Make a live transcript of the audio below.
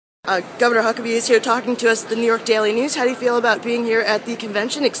Governor Huckabee is here talking to us at the New York Daily News. How do you feel about being here at the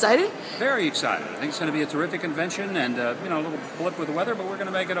convention? Excited? Very excited. I think it's going to be a terrific convention, and a little blip with the weather, but we're going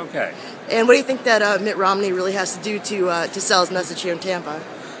to make it okay. And what do you think that Mitt Romney really has to do to sell his message here in Tampa?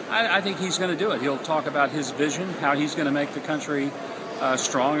 I think he's going to do it. He'll talk about his vision, how he's going to make the country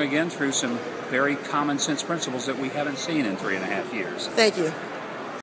strong again through some very common sense principles that we haven't seen in 3.5 years. Thank you.